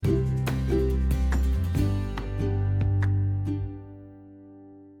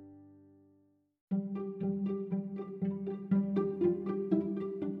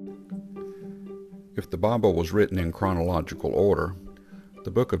the Bible was written in chronological order,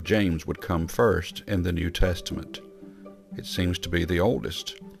 the book of James would come first in the New Testament. It seems to be the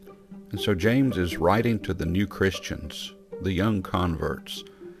oldest. And so James is writing to the new Christians, the young converts,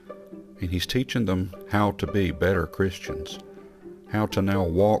 and he's teaching them how to be better Christians, how to now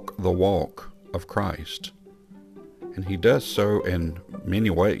walk the walk of Christ. And he does so in many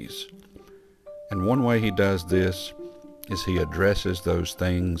ways. And one way he does this is he addresses those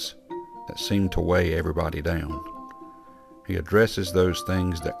things that seem to weigh everybody down. He addresses those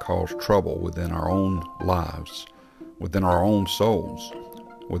things that cause trouble within our own lives, within our own souls,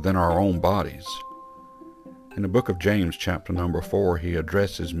 within our own bodies. In the book of James, chapter number 4, he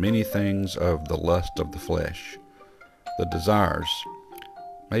addresses many things of the lust of the flesh, the desires,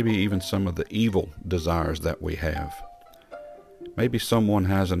 maybe even some of the evil desires that we have. Maybe someone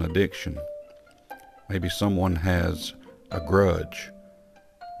has an addiction. Maybe someone has a grudge.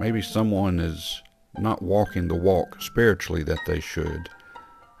 Maybe someone is not walking the walk spiritually that they should,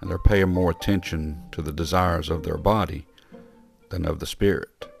 and they're paying more attention to the desires of their body than of the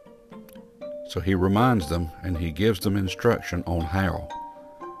spirit. So he reminds them and he gives them instruction on how.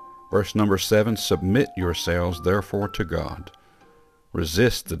 Verse number 7, submit yourselves therefore to God.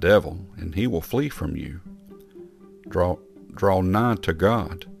 Resist the devil, and he will flee from you. Draw nigh to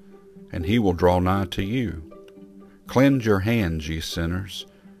God, and he will draw nigh to you. Cleanse your hands, ye sinners,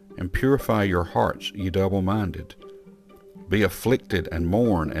 and purify your hearts, ye double-minded. Be afflicted, and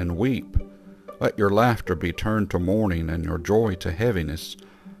mourn, and weep. Let your laughter be turned to mourning, and your joy to heaviness.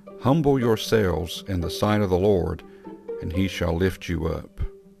 Humble yourselves in the sight of the Lord, and he shall lift you up.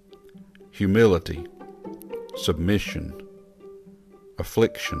 Humility, submission,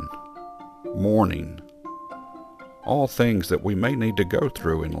 affliction, mourning, all things that we may need to go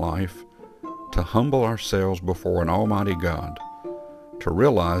through in life to humble ourselves before an almighty God, to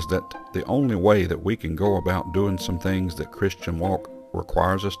realize that the only way that we can go about doing some things that Christian walk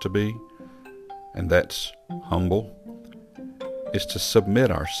requires us to be, and that's humble, is to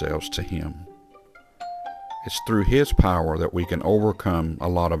submit ourselves to him. It's through his power that we can overcome a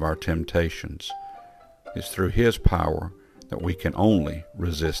lot of our temptations. It's through his power that we can only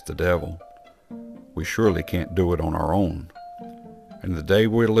resist the devil. We surely can't do it on our own. And the day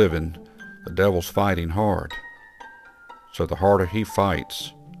we're living, the devil's fighting hard. So the harder he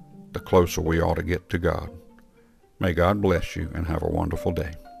fights, the closer we ought to get to God. May God bless you and have a wonderful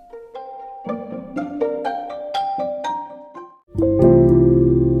day.